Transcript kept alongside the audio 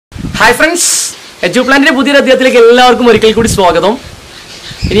Hi friends, Eduplanet പുതിയ അധ്യായത്തിലേക്ക് എല്ലാവർക്കും ഒരിക്കൽ കൂടി സ്വാഗതം.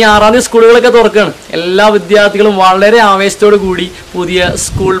 ഇനി 6ാം തീയതി സ്കൂളുകളൊക്കെ തുറക്കുകയാണ്. എല്ലാ വിദ്യാർത്ഥികളും വളരെ ആവേശത്തോടു കൂടി പുതിയ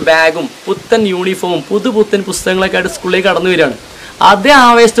സ്കൂൾ ബാഗും പുത്തൻ യൂണിഫോമും പുതുപുത്തൻ പുസ്തകങ്ങളൊക്കെ ആയിട്ട് സ്കൂളിലേക്ക് കടന്നു വരികയാണ്. അതേ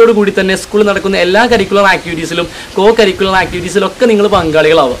ആവേശത്തോടു കൂടി തന്നെ സ്കൂളിൽ നടക്കുന്ന എല്ലാ കരിക്കുലർ ആക്ടിവിറ്റീസിലും കരിക്കുലർ ആക്ടിവിറ്റീസിലും ഒക്കെ നിങ്ങൾ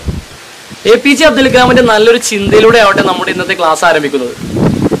പങ്കാളികളാവുക. APJ അബ്ദുൽ കലാമിന്റെ നല്ലൊരു ചിന്തയിലൂടെ ആവട്ടെ നമ്മുടെ ഇന്നത്തെ ക്ലാസ് ആരംഭിക്കുന്നത്.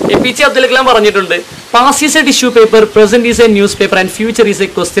 APJ അബ്ദുൽ കലാം പറഞ്ഞിട്ടുണ്ട്, past is A tissue paper, present is A news paper and future is A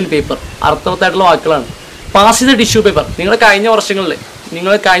question paper. അർത്ഥവത്തായിട്ടുള്ള വാക്കുകളാണ്. Past is A tissue paper. നിങ്ങളുടെ കഴിഞ്ഞ വർഷങ്ങളിൽ,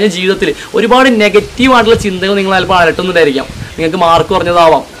 നിങ്ങളുടെ കഴിഞ്ഞ ജീവിതത്തിൽ ഒരുപാട് നെഗറ്റീവായിട്ടുള്ള ചിന്തകൾ നിങ്ങൾ ചിലപ്പോൾ അലട്ടുന്നുണ്ടായിരിക്കാം. നിങ്ങൾക്ക് മാർക്ക്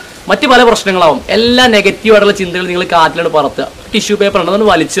കുറഞ്ഞതാവാം, മറ്റ് പല പ്രശ്നങ്ങളാവും. എല്ലാ നെഗറ്റീവായിട്ടുള്ള ചിന്തകൾ നിങ്ങൾ കാറ്റിലോട്ട് പറത്തുക. ടിഷ്യൂ പേപ്പർ ഉണ്ട്,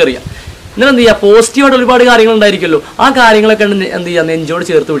 അതൊന്ന് വലിച്ചെറിയുക. എന്നിട്ട് എന്ത് ചെയ്യുക, പോസിറ്റീവായിട്ട് ഒരുപാട് കാര്യങ്ങൾ ഉണ്ടായിരിക്കുമല്ലോ, ആ കാര്യങ്ങളൊക്കെ എന്ത് ചെയ്യുക, നെഞ്ചോട്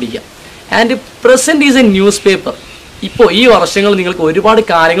ചേർത്ത് പിടിക്കുക. And present is A news paper. ഇപ്പോൾ ഈ വർഷങ്ങൾ നിങ്ങൾക്ക് ഒരുപാട്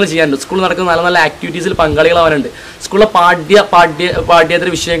കാര്യങ്ങൾ ചെയ്യാനുണ്ട്. സ്കൂളിൽ നടക്കുന്ന നല്ല നല്ല ആക്ടിവിറ്റീസിൽ പങ്കാളികളാവാനുണ്ട്. സ്കൂളിലെ പാഠ്യേതര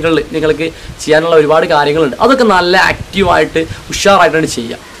വിഷയങ്ങളിൽ നിങ്ങൾക്ക് ചെയ്യാനുള്ള ഒരുപാട് കാര്യങ്ങളുണ്ട്. അതൊക്കെ നല്ല ആക്റ്റീവായിട്ട് ഉഷാറായിട്ടാണ്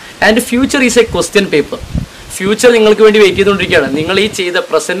ചെയ്യുക. And future is A question paper. Future നിങ്ങൾക്ക് വേണ്ടി വെയിറ്റ് ചെയ്തുകൊണ്ടിരിക്കുകയാണ്. നിങ്ങൾ ഈ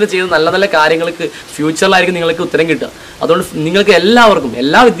പ്രസന്റ് ചെയ്ത നല്ല നല്ല കാര്യങ്ങൾക്ക് ഫ്യൂച്ചറിലായിരിക്കും നിങ്ങൾക്ക് ഉത്തരം കിട്ടുക. അതുകൊണ്ട് നിങ്ങൾക്ക് എല്ലാവർക്കും,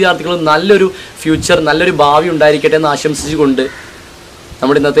 എല്ലാ വിദ്യാർത്ഥികളും നല്ലൊരു ഫ്യൂച്ചർ, നല്ലൊരു ഭാവി ഉണ്ടായിരിക്കട്ടെ എന്ന് ആശംസിച്ചുകൊണ്ട്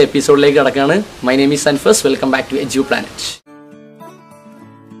നമ്മുടെ ഇന്നത്തെ എപ്പിസോഡിലേക്ക് കടക്കുകയാണ്. My name is Anfas. Welcome back to Eduplanet.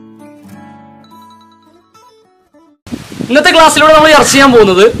 ഇന്നത്തെ ക്ലാസ്സിലൂടെ നമ്മൾ ചർച്ച ചെയ്യാൻ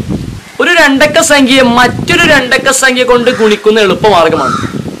പോകുന്നത് ഒരു രണ്ടക്ക സംഖ്യയെ മറ്റൊരു രണ്ടക്ക സംഖ്യ കൊണ്ട് ഗുണിക്കുന്ന എളുപ്പമാർഗമാണ്.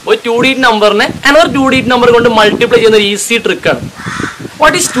 ഒരു 2 ഡിജിറ്റ് നമ്പറിനെ അനദർ 2 ഡിജിറ്റ് നമ്പർ കൊണ്ട് മൾട്ടിപ്ലൈ ചെയ്യുന്ന ഒരു ഈസി ട്രിക്കാണ്.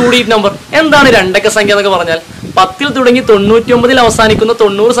 What is 2 digit number? എന്താണ് രണ്ടക്ക സംഖ്യ എന്നൊക്കെ പറഞ്ഞാൽ? 10ൽ തുടങ്ങി 99ൽ അവസാനിക്കുന്ന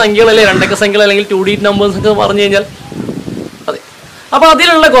 90 സംഖ്യകളല്ലേ രണ്ടക്ക സംഖ്യകൾ അല്ലെങ്കിൽ 2 ഡിജിറ്റ് നമ്പേഴ്സ് ഒക്കെ പറഞ്ഞു കഴിഞ്ഞാൽ. അപ്പോൾ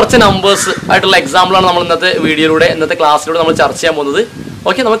അതിലുള്ള കുറച്ച് നമ്പേഴ്സ് ആയിട്ടുള്ള എക്സാമ്പിളാണ് നമ്മൾ ഇന്നത്തെ വീഡിയോയിലൂടെ, ഇന്നത്തെ ക്ലാസ്സിലൂടെ നമ്മൾ ചർച്ച ചെയ്യാൻ പോകുന്നത്.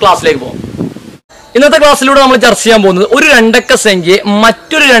 ഓക്കെ, നമ്മൾ ക്ലാസ്സിലേക്ക് പോകാം. ഇന്നത്തെ ക്ലാസ്സിലൂടെ നമ്മൾ ചർച്ച ചെയ്യാൻ പോകുന്നത് ഒരു രണ്ടക്ക സംഖ്യയെ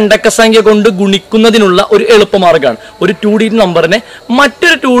മറ്റൊരു രണ്ടക്ക സംഖ്യ കൊണ്ട് ഗുണിക്കുന്നതിനുള്ള ഒരു എളുപ്പമാർഗ്ഗമാണ്. ഒരു 2 ഡിജിറ്റ് നമ്പറിനെ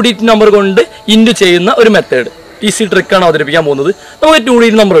മറ്റൊരു 2 ഡിജിറ്റ് നമ്പർ കൊണ്ട് ഇൻറ്റു ചെയ്യുന്ന ഒരു മെത്തേഡ്, ഈസി ട്രിക്കാണ് അവതരിപ്പിക്കാൻ പോകുന്നത്. നമുക്ക് 2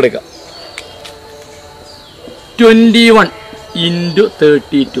 ഡിജിറ്റ് നമ്പർ എടുക്കാം. 21 ×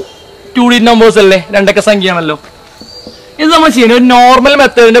 32. 2 ഡിജിറ്റ് നമ്പേഴ്സ് അല്ലേ, രണ്ടക്ക സംഖ്യയാണല്ലോ. ഇത് നമ്മൾ ചെയ്യുന്നത് ഒരു നോർമൽ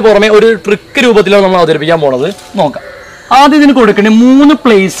മെത്തേഡിന്റെ പുറമെ ഒരു ട്രിക്ക് രൂപത്തിലാണ് നമ്മൾ അവതരിപ്പിക്കാൻ പോണത്. നോക്കാം. ആദ്യം ഇതിന് കൊടുക്കേണ്ടത് 3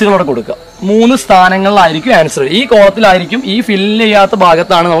 പ്ലേസുകൾ അവിടെ കൊടുക്കുക. 3 സ്ഥാനങ്ങളിലായിരിക്കും ആൻസർ. ഈ കോളത്തിലായിരിക്കും, ഈ ഫില്ല് ചെയ്യാത്ത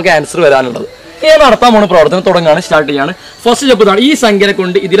ഭാഗത്താണ് നമുക്ക് ആൻസർ വരാനുള്ളത്. ഇത് നടത്താൻ പോണ പ്രവർത്തനം തുടങ്ങാണ്, സ്റ്റാർട്ട് ചെയ്യാണ്. ഫസ്റ്റ് സ്റ്റെപ്പ് ഇതാണ്. ഈ സംഖ്യനെ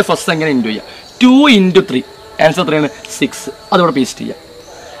കൊണ്ട് ഇതിലെ ഫസ്റ്റ് സംഖ്യനെ ഇൻറ്റു ചെയ്യുക. 2 × 3 ആൻസർ എത്രയാണ്? 6. അതോടെ പേസ്റ്റ് ചെയ്യുക.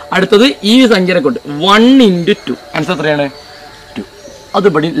 അടുത്തത് ഈ സംഖ്യനെ കൊണ്ട് 1 × 2 ആൻസർ എത്രയാണ്? 2. അത്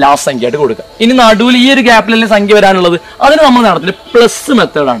ഇവിടെ ലാസ്റ്റ് സംഖ്യയായിട്ട് കൊടുക്കുക. ഇനി നടുവിൽ ഈ ഒരു ഗ്യാപ്പിലല്ലേ സംഖ്യ വരാനുള്ളത്, അതിന് നമ്മൾ നടത്തുന്നത് പ്ലസ്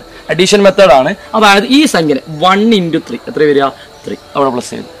മെത്തേഡാണ്, അഡീഷൻ മെത്തേഡാണ്. അതായത് ഈ സംഖ്യനെ 1 × 3 എത്ര വരിക? 3. അവിടെ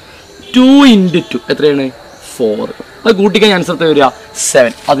പ്ലസ് ചെയ്ത് 2 × 2 എത്രയാണ്? 4. അത് കൂട്ടിക്കാൻ ആൻസർ എത്ര വരിക?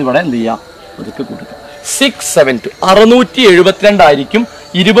 7. അതിവിടെ എന്ത് ചെയ്യുക? അതൊക്കെ കൂട്ടുക. 672 672 ആയിരിക്കും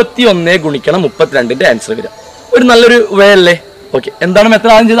 21 ഗുണിക്കണം 32ന്റെ ആൻസർ വരിക. ഒരു നല്ലൊരു വേ അല്ലേ? ഓക്കെ, എന്താണ്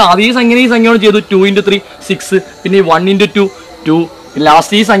മെത്തേഡ് ആദ്യം ചെയ്തത്? ആദ്യം ഈ സംഖ്യയോട് ചെയ്തു 2 × 3 6, പിന്നെ 1 × 2 2,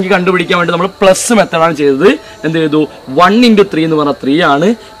 ലാസ്റ്റ് ഈ സംഖ്യ കണ്ടുപിടിക്കാൻ വേണ്ടി നമ്മൾ പ്ലസ് മെത്തേഡാണ് ചെയ്തത്. എന്ത് ചെയ്തു? 1 × 3 എന്ന് പറഞ്ഞാൽ 3 ആണ്.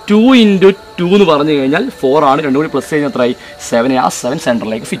 2 × 2 എന്ന് പറഞ്ഞു കഴിഞ്ഞാൽ 4 ആണ്. രണ്ടും കൂടി പ്ലസ് കഴിഞ്ഞാൽ എത്രയായി? 7. ആ 7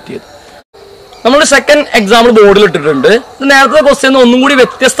 സെൻറ്ററിലേക്ക് ഫിറ്റ് ചെയ്തു. നമ്മുടെ സെക്കൻഡ് എക്സാമ്പിൾ ബോർഡിൽ ഇട്ടിട്ടുണ്ട്. ഇത് നേരത്തെ ക്വസ്റ്റ്യൻ ഒന്നും കൂടി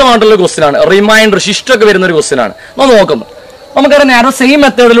വ്യത്യസ്തമായിട്ടുള്ള ക്വസ്റ്റ്യൻ ആണ്. റിമൈൻഡർ, ശിഷ്ടമൊക്കെ വരുന്ന ഒരു ക്വസ്റ്റ്യൻ ആണ്. നമ്മൾ നോക്കുമ്പോൾ നമുക്കറിയാം, നേരത്തെ സെയിം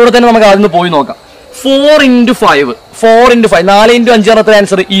മെത്തേഡിലൂടെ തന്നെ നമുക്ക് ആദ്യം പോയി നോക്കാം. 4 × 5 4 × 5 4 × 5 ആണ്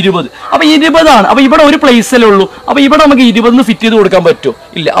ആൻസർ 20. അപ്പൊ 20 ആണ്. അപ്പൊ ഇവിടെ ഒരു പ്ലേസല്ലേ ഉള്ളൂ. അപ്പൊ ഇവിടെ നമുക്ക് 20 ഫിറ്റ് ചെയ്ത് കൊടുക്കാൻ പറ്റുമോ?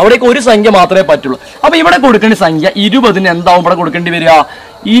 ഇല്ല, അവിടേക്ക് ഒരു സംഖ്യ മാത്രമേ പറ്റുള്ളൂ. അപ്പൊ ഇവിടെ കൊടുക്കേണ്ട സംഖ്യ 20ന് എന്താവും ഇവിടെ കൊടുക്കേണ്ടി വരിക?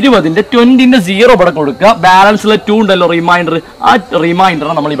 20ന്റെ 20ന്റെ 0 ഇവിടെ കൊടുക്കുക. ബാലൻസിലെ 2 ഉണ്ടല്ലോ റിമൈൻഡർ, ആ റിമൈൻഡർ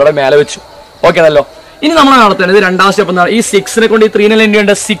നമ്മൾ ഇവിടെ മേലെ വെച്ചു. ഓക്കെ ആണല്ലോ. ഇനി നമ്മൾ നടത്തേണ്ടത് രണ്ടാം സ്റ്റെപ്പ് എന്താണ്? ഈ 6നെ കൊണ്ട് ഈ 3നെ എന്ത്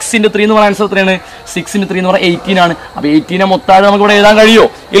ചെയ്യേണ്ടത്? 6 × 3 എന്ന് പറയുന്ന ആൻസർ എത്രയാണ്? 6 × 3 എന്ന് പറഞ്ഞാൽ 18 ആണ്. അപ്പൊ 18നെ മൊത്തമായിട്ട് നമുക്ക് ഇവിടെ എഴുതാൻ കഴിയുമോ?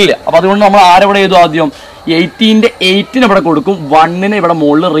 ഇല്ല. അപ്പൊ അതുകൊണ്ട് നമ്മൾ ആരെവിടെ എഴുതും? ആദ്യം 18ന്റെ 8നെ ഇവിടെ കൊടുക്കും, 1നെ ഇവിടെ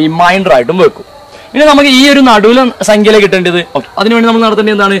മുകളിൽ റിമൈൻഡർ ആയിട്ടും വെക്കും. ഇനി നമുക്ക് ഈ ഒരു നടുവിൽ സംഖ്യയിലേക്ക് കിട്ടേണ്ടത്. ഓക്കെ, അതിനുവേണ്ടി നമ്മൾ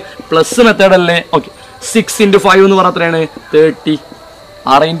നടത്തേണ്ടത് എന്താണ്? പ്ലസ് മെത്തേഡ് അല്ലേ? ഓക്കെ, 6 × 5 എന്ന് പറഞ്ഞാൽ എത്രയാണ്? 30.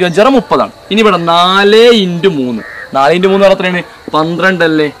 6 × 5 30 ആണ്. ഇനി ഇവിടെ 4 × 3 4 × 3 പറഞ്ഞാൽ എത്രയാണ്? 12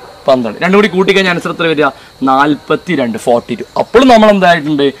 അല്ലേ? 12. രണ്ടും കൂടി കൂട്ടിക്കഴിഞ്ഞാൽ ആൻസർ എത്ര വരിക? 42 42. അപ്പോഴും നമ്മൾ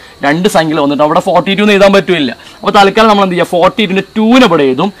എന്തായിട്ടുണ്ട്? 2 സംഖ്യകൾ വന്നിട്ട് അവിടെ 42 എന്ന് എഴുതാൻ പറ്റില്ല. അപ്പോൾ തൽക്കാലം നമ്മൾ എന്ത് ചെയ്യുക? 42ന്റെ 2നെ ഇവിടെ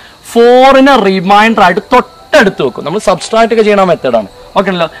എഴുതും, 4നെ റിമൈൻഡർ ആയിട്ട് തൊട്ടടുത്ത് വെക്കും. നമ്മൾ സബ്സ്ട്രാക്ട് ഒക്കെ ചെയ്യണ മെത്തേഡാണ്. ഓക്കെ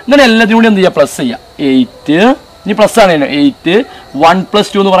അല്ലോ. ഇങ്ങനെ എല്ലാത്തിനും കൂടി എന്ത് ചെയ്യുക? പ്ലസ് ചെയ്യുക. 8 ഇനി പ്ലസ് ആണ് 8 1 +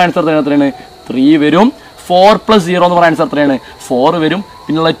 2 എന്ന് പറയുന്ന ആൻസർ എത്രയാണ്? 3 വരും. 4 + 0 എന്ന് പറയുന്ന ആൻസർ എത്രയാണ്? 4 വരും.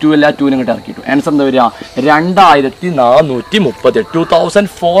 പിന്നുള്ള 2 എല്ലാ 2നും ഇങ്ങോട്ട് ഇറക്കിയിട്ടു. ആൻസർ എന്താ വരിക? 2438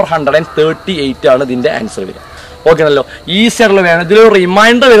 2438 ആണ് ഇതിന്റെ ആൻസർ വരിക. ഓക്കെ ആണല്ലോ, ഈസി ആയിട്ടുള്ള വേണം. ഇതിലൊരു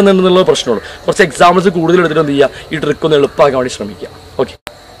റിമൈൻഡർ വരുന്നുണ്ടെന്നുള്ള പ്രശ്നമുള്ളൂ. കുറച്ച് എക്സാമ്പിൾസ് കൂടുതൽ എടുത്തിട്ട് എന്ത് ചെയ്യുക, ഈ ട്രിക്ക് ഒന്ന് എളുപ്പമാക്കാൻ വേണ്ടി ശ്രമിക്കുക. ഓക്കെ,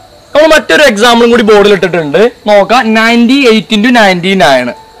 നമ്മൾ മറ്റൊരു എക്സാമ്പിളും കൂടി ബോർഡിൽ ഇട്ടിട്ടുണ്ട്. നോക്കാം. 98 ×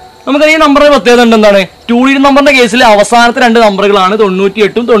 99. നമുക്കറിയാം ഈ നമ്പറിന്റെ പ്രത്യേകത ഉണ്ട്. എന്താണ്? 2D നമ്പറിന്റെ കേസിൽ അവസാനത്തെ 2 നമ്പറുകളാണ്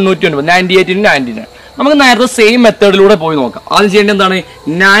 98ഉം 99. 98 × 99. നമുക്ക് നേരത്തെ സെയിം മെത്തേഡിലൂടെ പോയി നോക്കാം. ആദ്യം ചെയ്യേണ്ടത് എന്താണ്?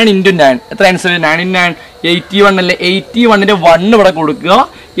 9 × 9. എത്ര ആൻസർ? 9 × 9 81 അല്ലേ? 81ന്റെ 1 ഇവിടെ കൊടുക്കുക.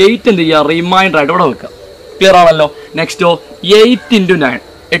 8 എന്ത് ചെയ്യുക? റിമൈൻഡർ ആയിട്ട് ഇവിടെ വെക്കുക. ക്ലിയർ ആണല്ലോ. നെക്സ്റ്റോ 8 × 9.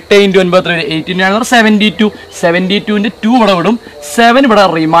 8 × 9 8 × 9 72. 72ന്റെ 2 ഇവിടെ വിടും. 7 ഇവിടെ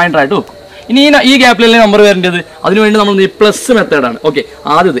റിമൈൻഡർ ആയിട്ട് വെക്കും. ഇനി ഈ ഗ്യാപ്പിലല്ലേ നമ്പർ വരേണ്ടത്? അതിനുവേണ്ടി നമ്മൾ പ്ലസ് മെത്തേഡാണ്. ഓക്കെ,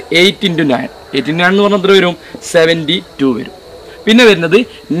 ആദ്യത് 8 × 9. 8 × 9 എന്ന് പറഞ്ഞാൽ എത്ര വരും? 72 വരും. പിന്നെ വരുന്നത്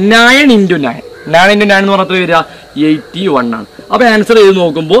 9 × 9. 9 × 9 എന്ന് പറഞ്ഞാൽ എത്ര വരിക? 81 ആണ്. അപ്പോൾ ആൻസർ ചെയ്ത്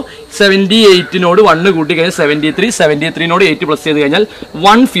നോക്കുമ്പോൾ 78നോട് 1 കൂട്ടി കഴിഞ്ഞാൽ 73. 73നോട് 8 പ്ലസ് ചെയ്ത് കഴിഞ്ഞാൽ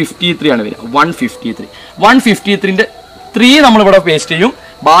 153 ആണ് വരിക. 153. 153ന്റെ 3 നമ്മളിവിടെ പേസ്റ്റ് ചെയ്യും.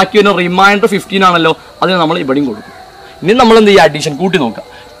 ബാക്കി ഒരു റിമൈൻഡർ 15 ആണല്ലോ, അതിന് നമ്മൾ ഇവിടെയും കൊടുക്കും. ഇനി നമ്മൾ എന്ത് ചെയ്യുക? അഡീഷൻ കൂട്ടി നോക്കാം.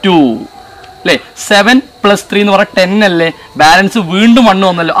 2 അല്ലേ? 7 + 3 എന്ന് പറഞ്ഞാൽ 10 അല്ലേ? ബാലൻസ് വീണ്ടും 1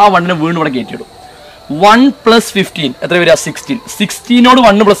 വന്നല്ലോ, ആ 1 വീണ്ടും ഇവിടെ കയറ്റിയിടും. 1 + 15 എത്ര വരിക? 16. 16നോട്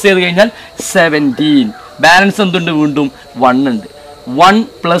 1 പ്ലസ് ചെയ്ത് കഴിഞ്ഞാൽ 17. ബാലൻസ് എന്തുണ്ട്? വീണ്ടും 1 ഉണ്ട്. 1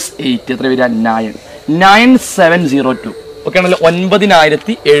 + 8 എത്ര വരിക? 9. 9702. ഓക്കെ ആണല്ലോ.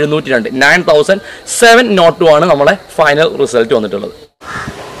 9702. 9702 ആണ് നമ്മുടെ ഫൈനൽ റിസൾട്ട് വന്നിട്ടുള്ളത്.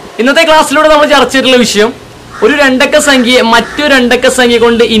 ഇന്നത്തെ ക്ലാസ്സിലൂടെ നമ്മൾ ചർച്ച ചെയ്തിട്ടുള്ള വിഷയം ഒരു രണ്ടക്ക സംഖ്യയെ മറ്റൊരു രണ്ടക്ക സംഖ്യ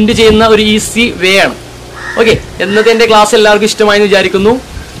കൊണ്ട് ഇൻഡ് ചെയ്യുന്ന ഒരു ഈസി വേ ആണ്. ഓക്കെ, ഇന്നത്തെ എൻ്റെ ക്ലാസ് എല്ലാവർക്കും ഇഷ്ടമായി എന്ന് വിചാരിക്കുന്നു.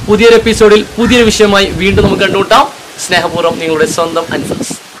 പുതിയൊരു എപ്പിസോഡിൽ പുതിയൊരു വിഷയമായി വീണ്ടും നമുക്ക് കണ്ടുമുട്ടാം. സ്നേഹപൂർവ്വം നിങ്ങളുടെ സ്വന്തം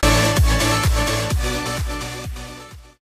അൻഫാസ്.